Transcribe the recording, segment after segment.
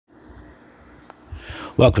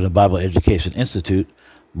Welcome to Bible Education Institute.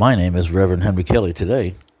 My name is Reverend Henry Kelly.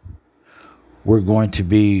 Today, we're going to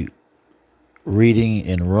be reading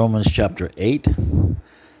in Romans chapter 8,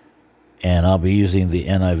 and I'll be using the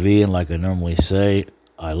NIV, and like I normally say,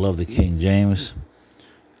 I love the King James,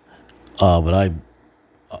 but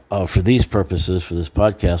for these purposes, for this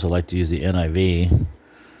podcast, I like to use the NIV,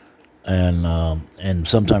 and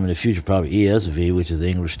sometime in the future, probably ESV, which is the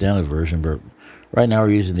English Standard Version, but right now we're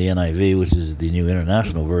using the NIV, which is the New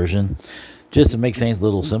International Version, just to make things a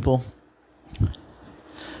little simple.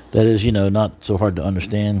 That is, not so hard to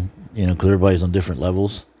understand, because everybody's on different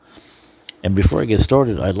levels. And before I get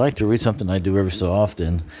started, I'd like to read something I do every so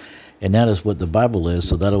often, and that is what the Bible is,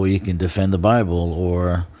 so that way you can defend the Bible,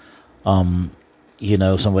 or,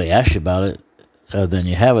 somebody asks you about it, then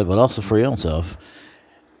you have it, but also for your own self.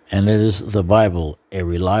 And it is the Bible, a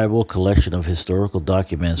reliable collection of historical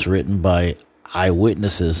documents written by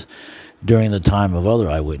eyewitnesses during the time of other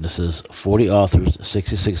eyewitnesses, 40 authors,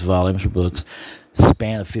 66 volumes or books,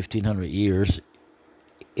 span of 1,500 years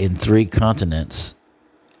in 3 continents,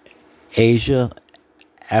 Asia,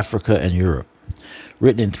 Africa, and Europe.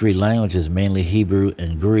 Written in 3 languages, mainly Hebrew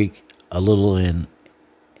and Greek, a little in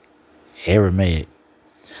Aramaic.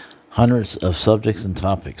 Hundreds of subjects and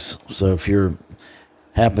topics. So if you're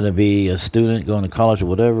happen to be a student going to college or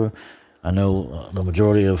whatever, I know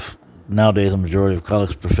nowadays the majority of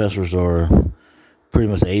college professors are pretty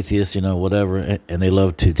much atheists, whatever, and they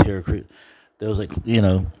love to tear those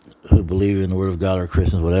who believe in the Word of God or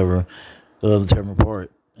Christians, whatever, they love to tear them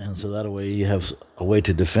apart. And so that way you have a way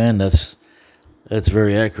to defend that's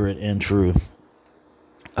very accurate and true.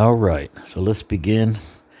 All right, so let's begin.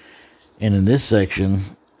 And in this section,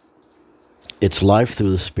 it's life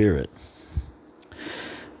through the Spirit.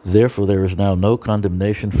 Therefore, there is now no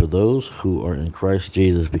condemnation for those who are in Christ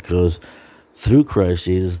Jesus, because through Christ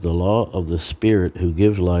Jesus, the law of the Spirit who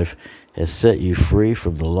gives life has set you free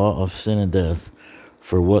from the law of sin and death.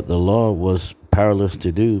 For what the law was powerless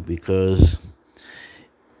to do, because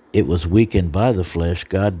it was weakened by the flesh,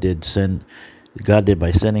 God did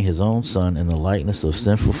by sending his own Son in the likeness of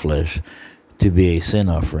sinful flesh to be a sin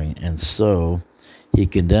offering. And so he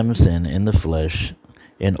condemned sin in the flesh,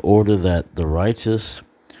 in order that the righteous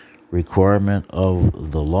requirement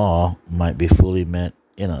of the law might be fully met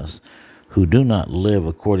in us, who do not live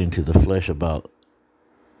according to the flesh,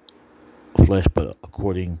 but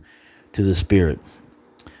according to the Spirit.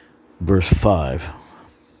 Verse 5.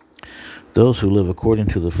 Those who live according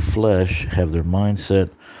to the flesh have their mind set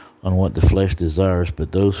on what the flesh desires,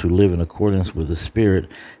 but those who live in accordance with the Spirit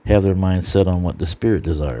have their mind set on what the Spirit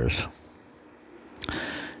desires.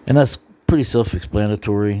 And that's pretty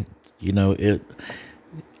self-explanatory.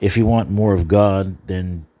 If you want more of God,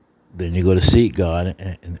 then you go to seek God,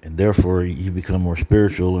 and therefore you become more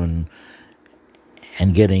spiritual and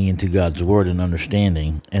getting into God's Word and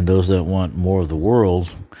understanding. And those that want more of the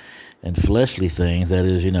world and fleshly things, that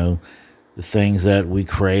is, the things that we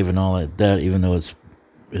crave and all that, even though it's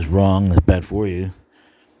wrong, it's bad for you,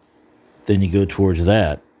 then you go towards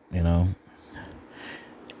that,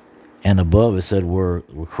 And above it said where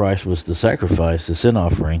Christ was the sacrifice, the sin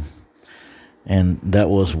offering. And that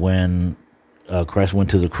was when Christ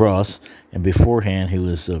went to the cross, and beforehand he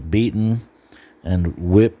was beaten and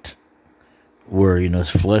whipped, where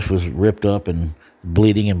his flesh was ripped up and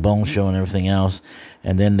bleeding and bones showing, everything else.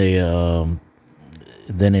 And then they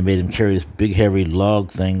made him carry this big heavy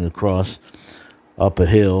log thing across up a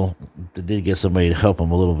hill. They did get somebody to help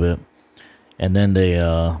him a little bit, and then they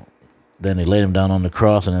laid him down on the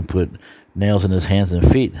cross and then put nails in his hands and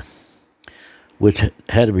feet, which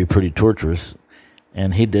had to be pretty torturous.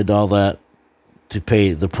 And he did all that to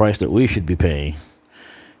pay the price that we should be paying.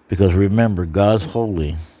 Because remember, God's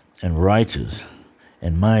holy and righteous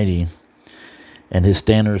and mighty, and his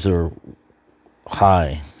standards are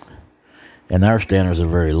high, and our standards are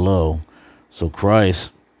very low. So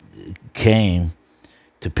Christ came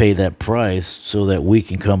to pay that price so that we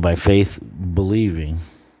can come by faith believing.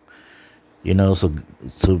 So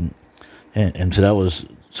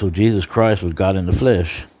Jesus Christ was God in the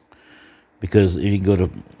flesh. Because if you can go to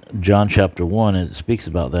John chapter 1, it speaks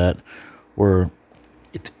about that, where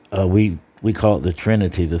we call it the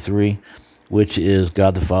Trinity, the three, which is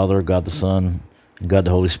God the Father, God the Son, and God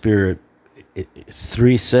the Holy Spirit. It's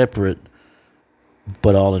 3 separate,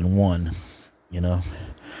 but all in one,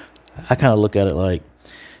 I kind of look at it like,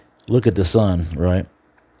 look at the sun, right?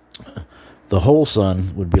 The whole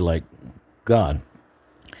sun would be like God.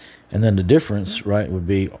 And then the difference, right, would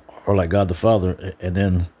be, or like God the Father, and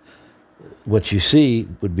then what you see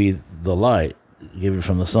would be the light given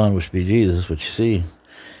from the sun, which would be Jesus, what you see.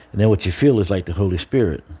 And then what you feel is like the Holy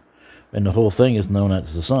Spirit, and the whole thing is known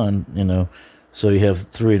as the Son, So you have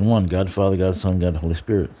three in one: God the Father, God the Son, God the Holy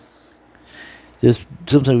Spirit. Just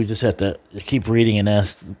sometimes we just have to keep reading and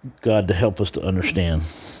ask God to help us to understand,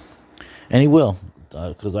 and He will,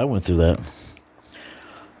 because I went through that.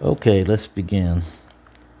 Okay, let's begin.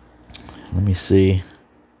 Let me see.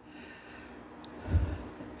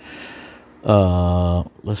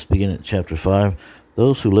 Let's begin at chapter 5.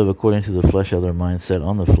 Those who live according to the flesh have their mind set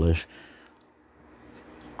on the flesh,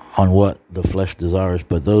 on what the flesh desires,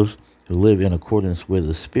 but those who live in accordance with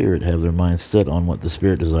the Spirit have their mind set on what the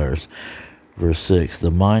Spirit desires. Verse 6,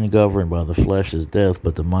 the mind governed by the flesh is death,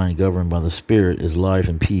 but the mind governed by the Spirit is life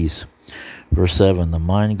and peace. Verse 7, the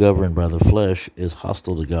mind governed by the flesh is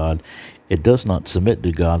hostile to God. It does not submit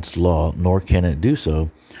to God's law, nor can it do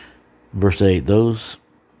so. Verse 8, those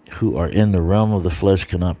who are in the realm of the flesh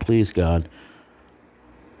cannot please God.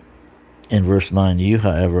 In verse 9, you,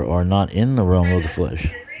 however, are not in the realm of the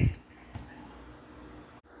flesh.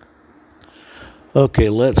 Okay,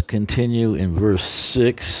 let's continue in verse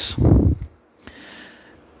 6.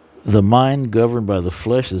 The mind governed by the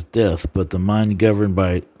flesh is death, but the mind governed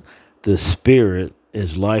by the Spirit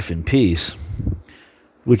is life and peace,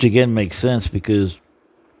 which again makes sense because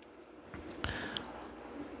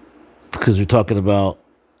we're talking about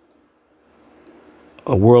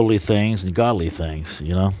worldly things and godly things,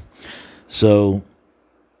 So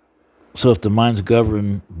if the mind's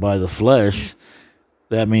governed by the flesh,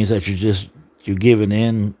 that means that you're giving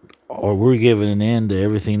in, or we're giving in to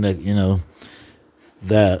everything that,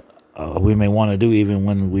 that we may want to do even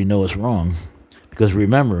when we know it's wrong. Because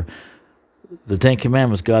remember, the Ten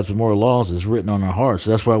Commandments, God's moral laws, is written on our hearts.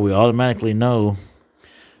 That's why we automatically know,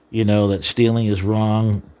 that stealing is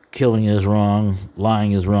wrong, killing is wrong,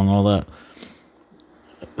 lying is wrong, all that.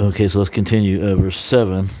 Okay, so let's continue. Verse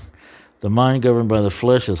 7. The mind governed by the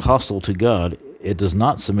flesh is hostile to God. It does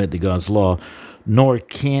not submit to God's law, nor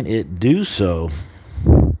can it do so.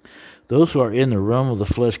 Those who are in the realm of the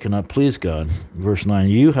flesh cannot please God. Verse 9.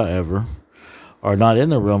 You, however, are not in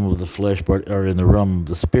the realm of the flesh, but are in the realm of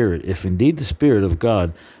the Spirit. If indeed the Spirit of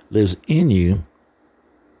God lives in you,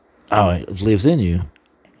 and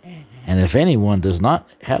if anyone does not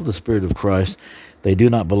have the Spirit of Christ, they do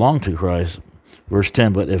not belong to Christ. Verse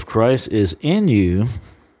 10, but if Christ is in you,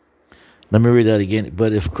 let me read that again.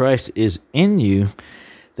 But if Christ is in you,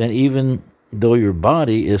 then even though your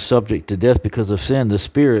body is subject to death because of sin, the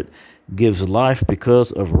Spirit gives life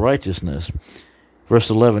because of righteousness. Verse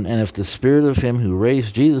 11, and if the Spirit of him who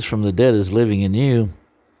raised Jesus from the dead is living in you,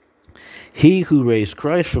 he who raised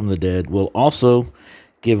Christ from the dead will also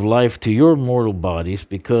give life to your mortal bodies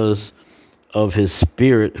because of his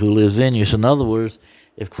Spirit who lives in you. So in other words,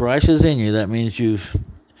 if Christ is in you, that means you've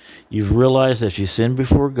realized that you sinned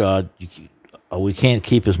before God. We can't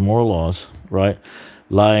keep his moral laws, right?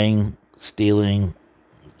 Lying, stealing,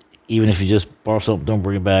 even if you just borrow something, don't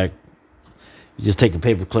bring it back. You just take a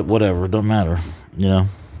paper clip, whatever, it don't matter,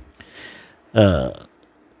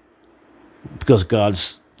 because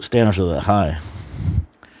God's standards are that high.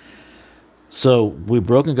 So we've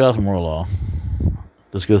broken God's moral law.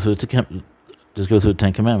 Let's go through the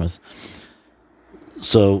Ten Commandments.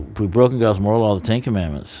 So we've broken God's moral law, the Ten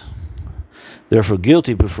Commandments. Therefore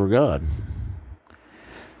guilty before God.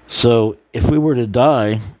 So if we were to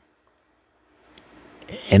die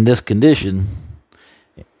in this condition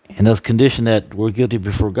that we're guilty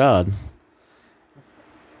before God,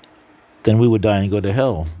 then we would die and go to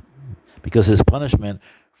hell. Because his punishment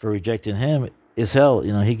for rejecting him is hell.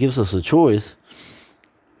 He gives us a choice,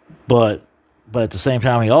 but at the same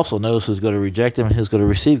time, he also knows who's going to reject him and who's going to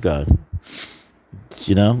receive God.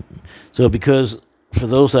 So because for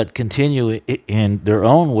those that continue in their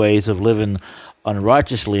own ways of living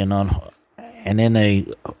unrighteously and in a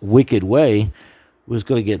wicked way, was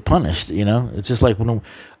going to get punished. It's just like when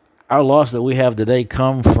our laws that we have today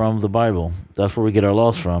come from the Bible. That's where we get our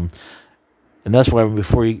laws from, and that's why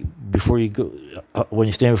before you go, when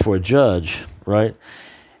you stand before a judge, right,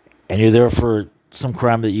 and you're there for some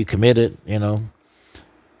crime that you committed, then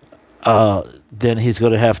he's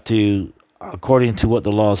going to have to, according to what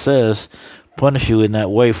the law says, punish you in that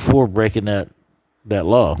way for breaking that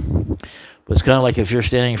law. But it's kind of like if you're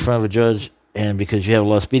standing in front of a judge and because you have a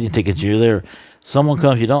lot of speeding tickets, you're there. Someone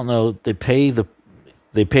comes you don't know, they pay the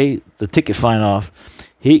ticket fine off.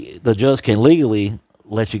 The judge can legally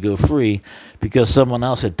let you go free because someone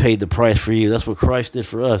else had paid the price for you. That's what Christ did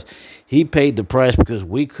for us. He paid the price because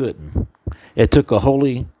we couldn't. It took a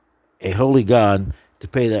holy God to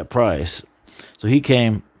pay that price. So he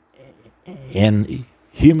came in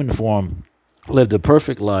human form, lived a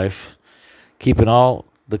perfect life, keeping all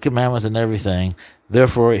the commandments and everything.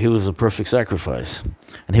 Therefore, he was a perfect sacrifice,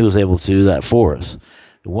 and he was able to do that for us,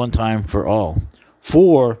 one time for all.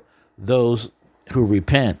 For those who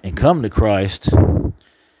repent and come to Christ,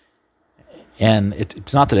 and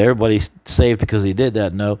it's not that everybody's saved because he did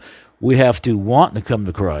that. No, we have to want to come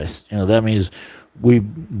to Christ. That means we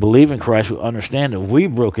believe in Christ, we understand that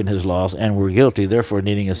we've broken his laws and we're guilty, therefore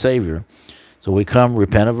needing a Savior. So we come,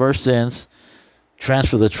 repent of our sins,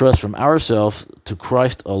 transfer the trust from ourselves to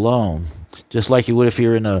Christ alone. Just like you would if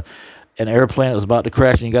you're in an airplane that was about to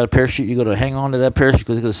crash and you got a parachute, you got to hang on to that parachute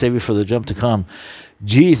because it's going to save you from the jump to come.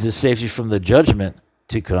 Jesus saves you from the judgment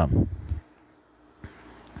to come.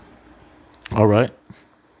 All right.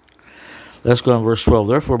 Let's go on verse 12.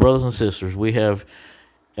 Therefore, brothers and sisters, we have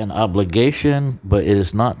an obligation, but it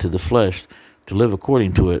is not to the flesh, to live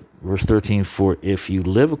according to it. Verse 13, for if you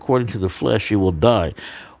live according to the flesh, you will die.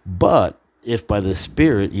 But if by the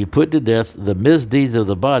Spirit you put to death the misdeeds of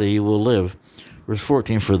the body, you will live. Verse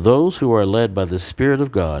 14, for those who are led by the Spirit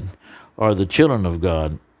of God are the children of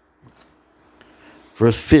God.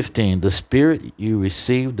 Verse 15, the Spirit you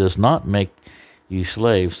received does not make you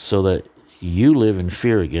slaves so that you live in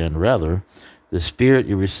fear again. Rather, the Spirit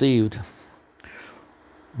you received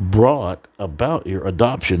brought about your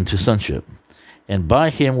adoption to sonship. And by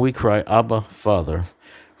him we cry, Abba, Father.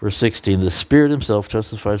 Verse 16, the Spirit himself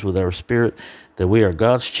testifies with our spirit that we are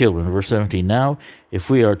God's children. Verse 17, now if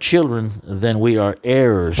we are children, then we are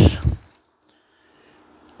heirs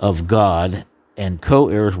of God and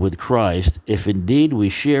co-heirs with Christ, if indeed we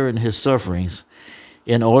share in his sufferings,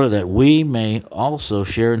 in order that we may also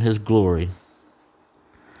share in his glory.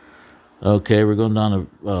 Okay, we're going down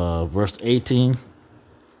to verse 18.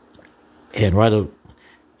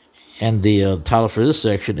 And the title for this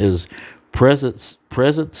section is present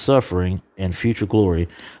suffering and future glory.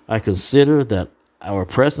 I consider that our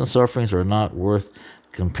present sufferings are not worth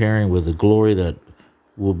comparing with the glory that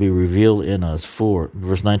will be revealed in us. For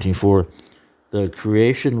verse 19, for the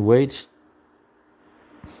creation waits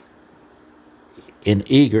in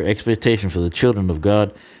eager expectation for the children of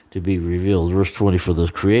God to be revealed. Verse 20, for the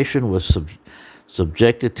creation was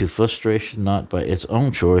subjected to frustration not by its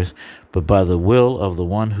own choice, but by the will of the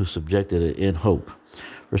one who subjected it in hope.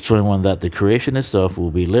 Verse 21, that the creation itself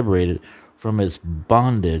will be liberated from its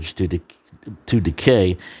bondage to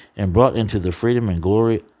decay and brought into the freedom and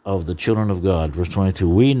glory of the children of God. Verse 22,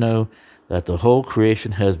 we know that the whole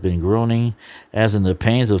creation has been groaning as in the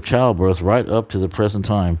pains of childbirth right up to the present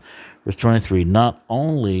time. Verse 23, not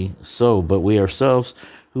only so, but we ourselves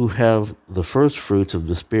who have the first fruits of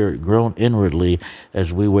the Spirit groan inwardly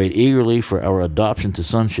as we wait eagerly for our adoption to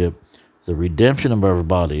sonship, the redemption of our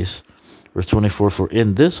bodies. Verse 24, for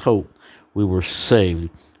in this hope we were saved,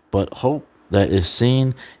 but hope that is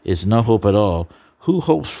seen is no hope at all. Who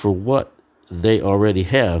hopes for what they already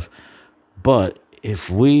have? But if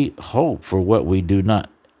we hope for what we do not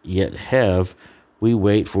yet have, we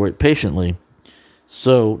wait for it patiently.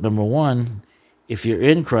 So, number one, if you're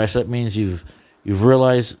in Christ, that means you've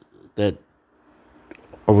realized that,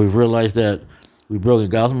 or we've realized that we broke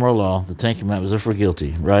God's moral law, the Ten Commandments, therefore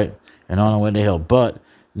guilty, right? And on our way to hell. But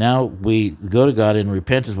now we go to God in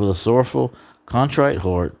repentance with a sorrowful, contrite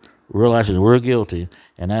heart, realizing we're guilty,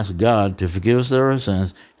 and ask God to forgive us our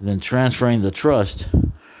sins, and then transferring the trust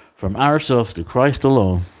from ourselves to Christ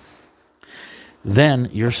alone. Then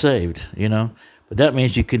you're saved, But that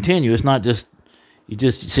means you continue. It's not just you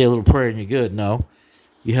just say a little prayer and you're good. No,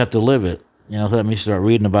 you have to live it. So that means you start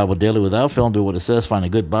reading the Bible daily without failing, do what it says, find a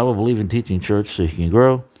good Bible-believing teaching church so you can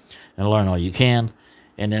grow and learn all you can.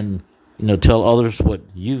 And then, tell others what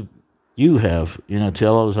you have.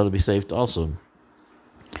 Tell others how to be saved also.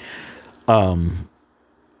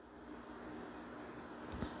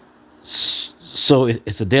 So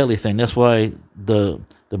it's a daily thing. That's why the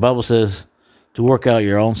Bible says to work out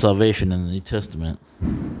your own salvation in the New Testament.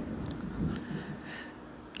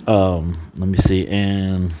 Let me see.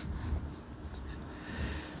 And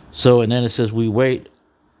then it says we wait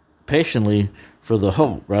patiently for the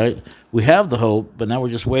hope, right? We have the hope, but now we're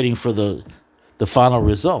just waiting for the final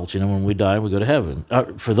results. When we die, we go to heaven.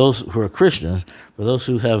 For those who are Christians, for those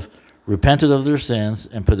who have repented of their sins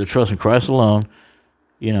and put their trust in Christ alone,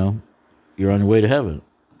 you're on your way to heaven.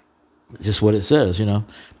 It's just what it says, But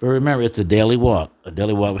remember, it's a daily walk.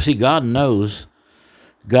 But see, God knows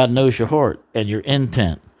your heart and your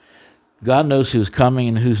intent. God knows who's coming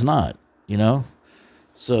and who's not,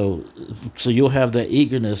 So you'll have that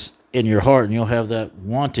eagerness in your heart, and you'll have that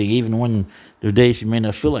wanting, even when there are days you may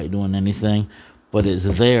not feel like doing anything, but it's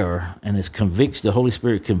there, and the Holy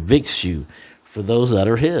Spirit convicts you for those that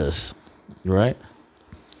are His, right?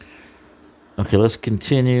 Okay, let's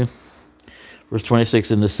continue. Verse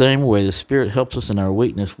 26, in the same way, the Spirit helps us in our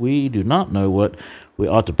weakness. We do not know what we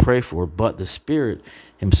ought to pray for, but the Spirit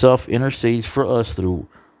himself intercedes for us through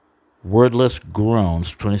wordless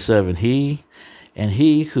groans. 27, He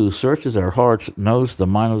who searches our hearts knows the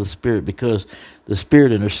mind of the Spirit, because the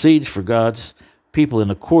Spirit intercedes for God's people in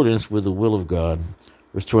accordance with the will of God.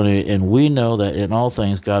 Verse 28, and we know that in all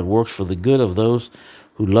things God works for the good of those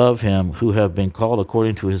who love him, who have been called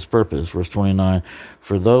according to his purpose. Verse 29,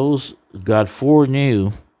 for those God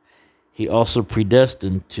foreknew, he also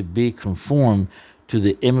predestined to be conformed to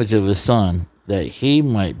the image of his Son, that he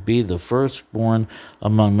might be the firstborn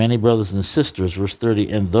among many brothers and sisters. Verse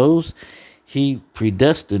 30, and those he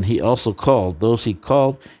predestined, he also called. Those he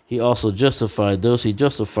called, he also justified. Those he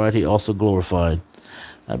justified, he also glorified.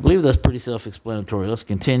 I believe that's pretty self-explanatory. Let's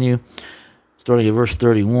continue, starting at verse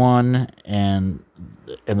 31, and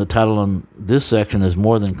the title on this section is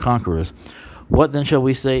More Than Conquerors. What then shall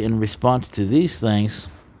we say in response to these things?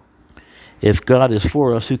 If God is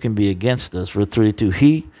for us, who can be against us? Verse 32,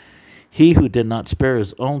 He who did not spare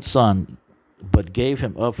his own Son, but gave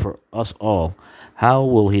him up for us all, how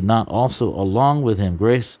will he not also, along with him,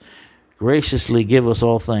 graciously give us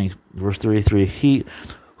all things? Verse 33,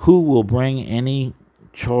 who will bring any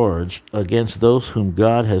charge against those whom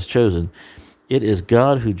God has chosen? It is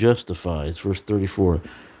God who justifies. Verse 34,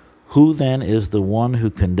 who then is the one who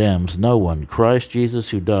condemns? No one. Christ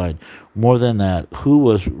Jesus, who died. More than that, who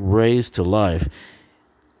was raised to life,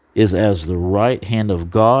 is as the right hand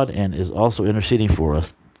of God and is also interceding for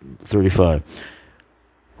us. 35,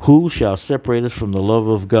 who shall separate us from the love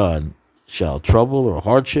of God? Shall trouble or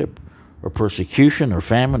hardship or persecution or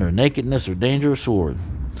famine or nakedness or danger or sword?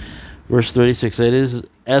 Verse 36, it is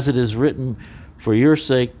as it is written, for your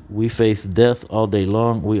sake we face death all day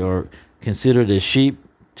long. We are considered as sheep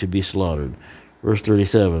to be slaughtered. Verse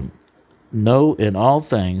 37, no, in all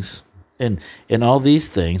these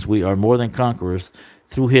things we are more than conquerors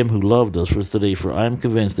through him who loved us. Verse 38, for I am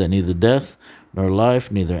convinced that neither death nor life,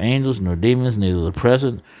 neither angels nor demons, neither the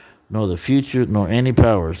present nor the future, nor any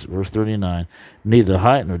powers. Verse 39, neither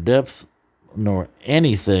height nor depth nor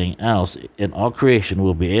anything else in all creation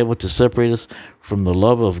will be able to separate us from the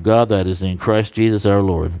love of God that is in Christ Jesus our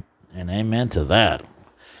Lord. And amen to that.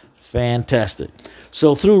 Fantastic.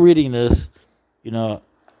 So through reading this, I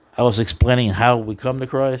was explaining how we come to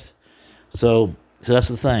Christ. So that's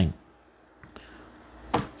the thing.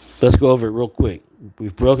 Let's go over it real quick.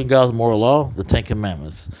 We've broken God's moral law, the Ten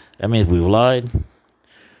Commandments. That means we've lied.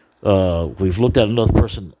 We've looked at another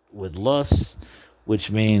person with lust,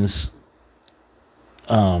 which means,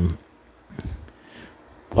 according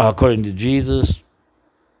to Jesus,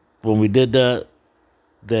 when we did that,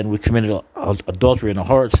 then we committed adultery in our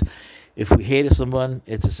hearts. If we hated someone,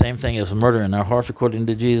 it's the same thing as murder in our hearts, according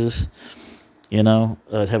to Jesus.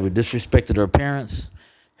 Have we disrespected our parents?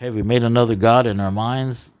 Have we made another God in our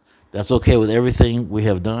minds? That's okay with everything we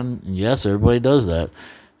have done. And yes, everybody does that,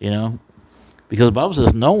 because the Bible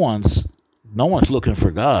says no one's looking for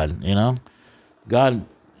God. God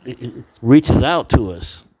reaches out to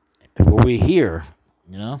us where we hear.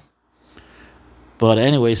 But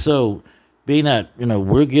anyway, so being that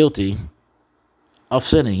we're guilty of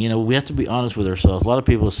sinning, we have to be honest with ourselves. A lot of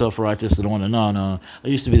people are self-righteous and want to no, I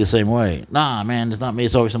used to be the same way. Nah, man, it's not me.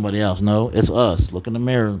 It's always somebody else. No, it's us. Look in the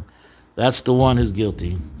mirror. That's the one who's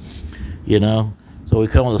guilty. So we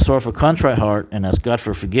come with a sorrowful, contrite heart and ask God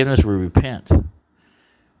for forgiveness. We repent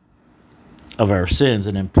of our sins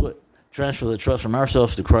and then transfer the trust from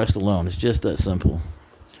ourselves to Christ alone. It's just that simple.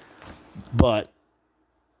 But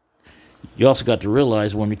you also got to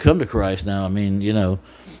realize when we come to Christ now, it's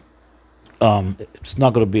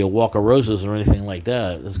not going to be a walk of roses or anything like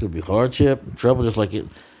that. It's going to be hardship, trouble, just like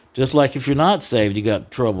if you're not saved, you got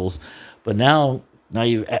troubles. But now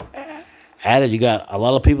you've added, you got a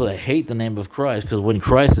lot of people that hate the name of Christ, because when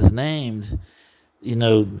Christ is named,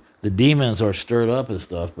 the demons are stirred up and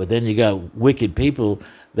stuff. But then you got wicked people,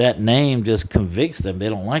 that name just convicts them. They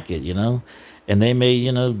don't like it, and they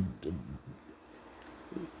may,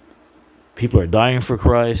 people are dying for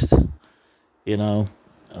Christ,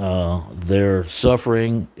 they're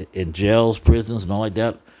suffering in jails, prisons, and all like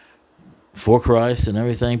that for Christ and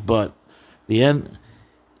everything. But the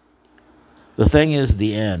thing is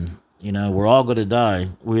the end. We're all going to die.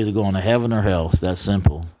 We're either going to heaven or hell. It's that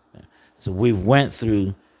simple. So we've went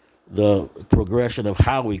through the progression of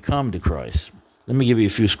how we come to Christ. Let me give you a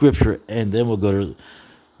few scripture, and then we'll go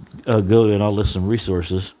and I'll list some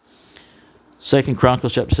resources. 2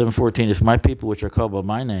 Chronicles chapter 7:14. If my people, which are called by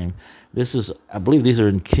my name, I believe these are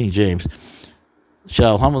in King James.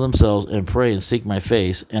 shall humble themselves and pray and seek my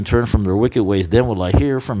face and turn from their wicked ways, then will I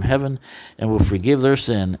hear from heaven and will forgive their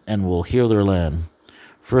sin and will heal their land.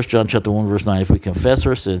 1 John chapter 1, verse 9, if we confess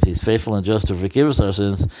our sins, he's faithful and just to forgive us our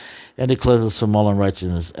sins and to cleanse us from all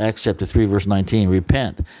unrighteousness. Acts chapter 3, verse 19,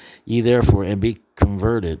 repent ye therefore and be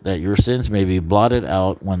converted, that your sins may be blotted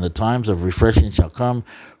out when the times of refreshing shall come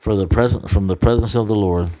from the presence of the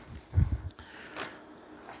Lord.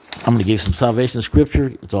 I'm going to give you some salvation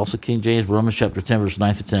scripture. It's also King James, Romans chapter 10, verse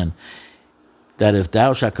 9 through 10. That if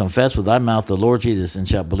thou shalt confess with thy mouth the Lord Jesus, and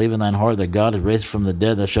shalt believe in thine heart that God is raised from the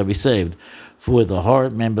dead, thou shalt be saved. For with the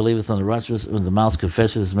heart man believeth unto righteousness, and with the mouth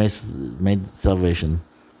confession is made salvation.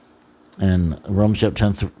 And Romans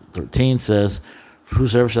chapter 10, 13 says,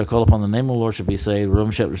 whosoever shall call upon the name of the Lord shall be saved.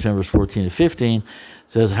 Romans chapter 10, verse 14 to 15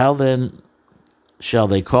 says, how then shall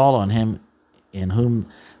they call on him in whom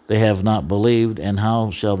they have not believed, and how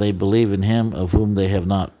shall they believe in him of whom they have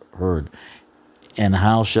not heard? And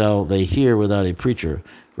how shall they hear without a preacher?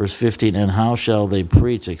 Verse 15, and how shall they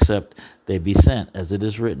preach except they be sent? As it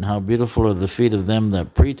is written, how beautiful are the feet of them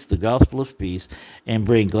that preach the gospel of peace and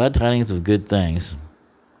bring glad tidings of good things.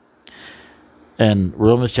 And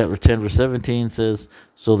Romans chapter 10, verse 17 says,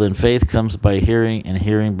 so then faith comes by hearing, and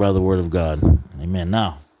hearing by the word of God. Amen.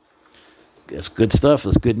 Now, that's good stuff.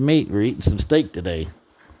 That's good meat. We're eating some steak today.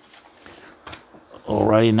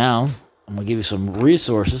 Alrighty, now, I'm going to give you some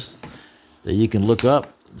resources that you can look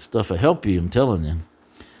up. Stuff will help you, I'm telling you.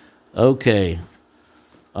 Okay.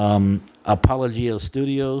 Apologia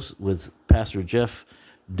Studios with Pastor Jeff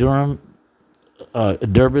Durbin,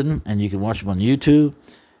 and you can watch him on YouTube.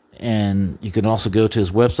 And you can also go to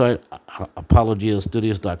his website,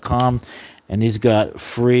 apologiastudios.com, and he's got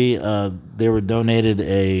free, they were donated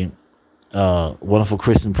a wonderful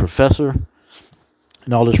Christian professor,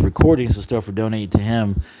 and all his recordings and stuff were donated to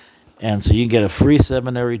him. And so you can get a free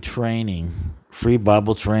seminary training, free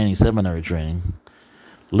Bible training, seminary training,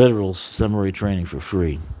 literal seminary training for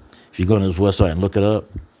free. If you go on his website and look it up.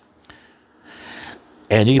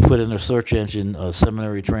 And you can put in a search engine,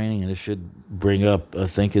 seminary training, and it should bring up, I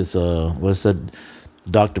think it's, what's that,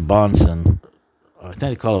 Dr. Bonson. I think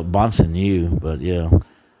they call it Bonson U, but yeah.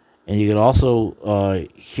 And you can also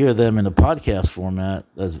hear them in a podcast format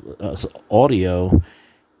as audio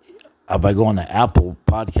by going to Apple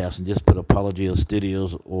Podcasts and just put Apologia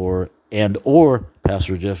Studios or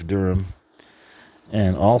Pastor Jeff Durham.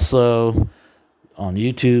 And also on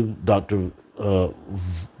YouTube, Dr.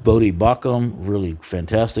 Vodi Bakum, really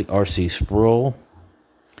fantastic. R.C. Sproul.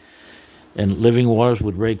 And Living Waters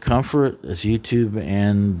with Ray Comfort. It's YouTube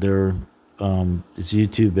and their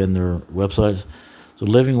websites. So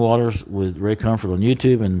Living Waters with Ray Comfort on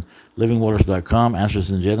YouTube, and livingwaters.com. Answers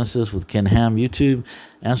in Genesis with Ken Ham, YouTube.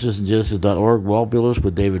 Answersingenesis.org. Wall Builders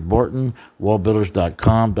with David Barton.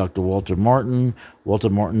 Wallbuilders.com. Dr. Walter Martin.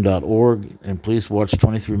 waltermartin.org. And please watch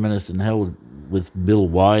 23 Minutes in Hell with Bill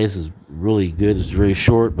Wise. Is really good. It's very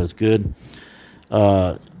short, but it's good.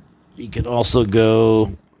 You can also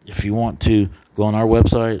go, if you want to, go on our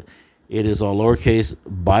website. It is all lowercase,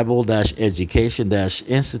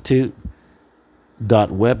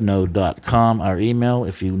 Bible-education-institute.webnode.com. Our email,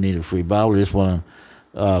 if you need a free Bible, just want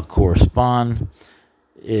to correspond,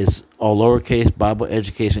 is all lowercase,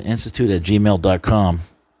 Bible-education-institute@gmail.com.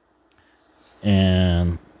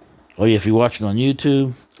 And, if you're watching on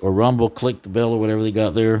YouTube or Rumble, click the bell or whatever they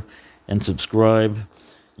got there and subscribe.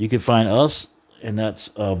 You can find us, and that's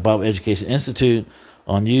Bible Education Institute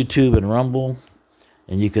on YouTube and Rumble.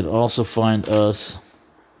 And you can also find us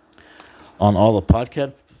on all the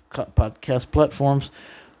podcast platforms,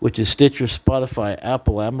 which is Stitcher, Spotify,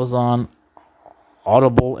 Apple, Amazon,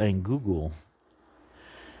 Audible, and Google.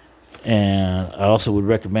 And I also would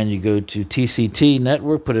recommend you go to TCT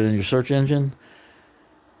Network, put it in your search engine.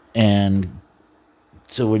 And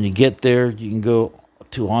so when you get there, you can go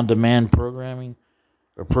to on-demand programming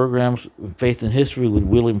or programs, Faith and History with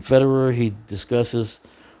William Federer. He discusses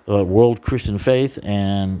world Christian faith,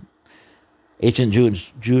 and ancient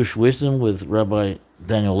Jewish wisdom with Rabbi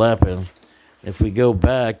Daniel Lapin. If we go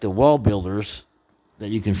back, the Wall Builders that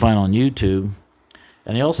you can find on YouTube,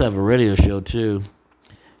 and they also have a radio show too,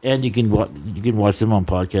 and you can watch them on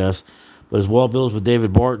podcasts. But it's Wall Builders with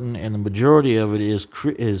David Barton, and the majority of it is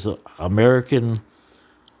American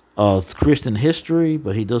Christian history,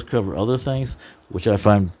 but he does cover other things, which I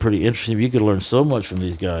find pretty interesting. You can learn so much from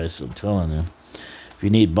these guys, I'm telling you. If you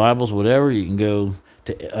need Bibles, whatever, you can go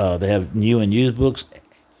to, they have new and used books,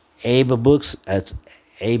 ABE books, that's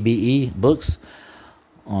ABE books,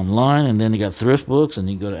 online, and then you got thrift books, and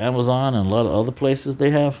you can go to Amazon and a lot of other places they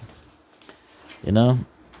have,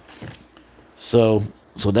 So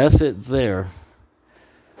that's it there.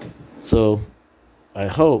 So I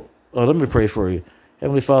hope. Oh, let me pray for you.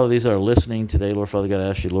 Heavenly Father, these that are listening today, Lord Father God, I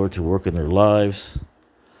ask you, Lord, to work in their lives.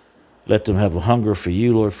 Let them have a hunger for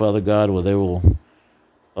you, Lord Father God, where they will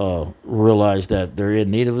realize that they're in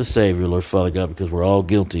need of a Savior, Lord Father God, because we're all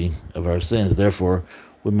guilty of our sins. Therefore,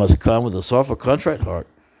 we must come with a sorrowful, contrite heart,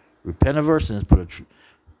 repent of our sins, put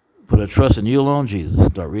a trust in you alone, Jesus.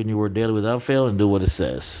 Start reading your word daily without fail and do what it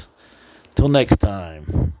says. Till next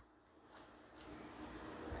time.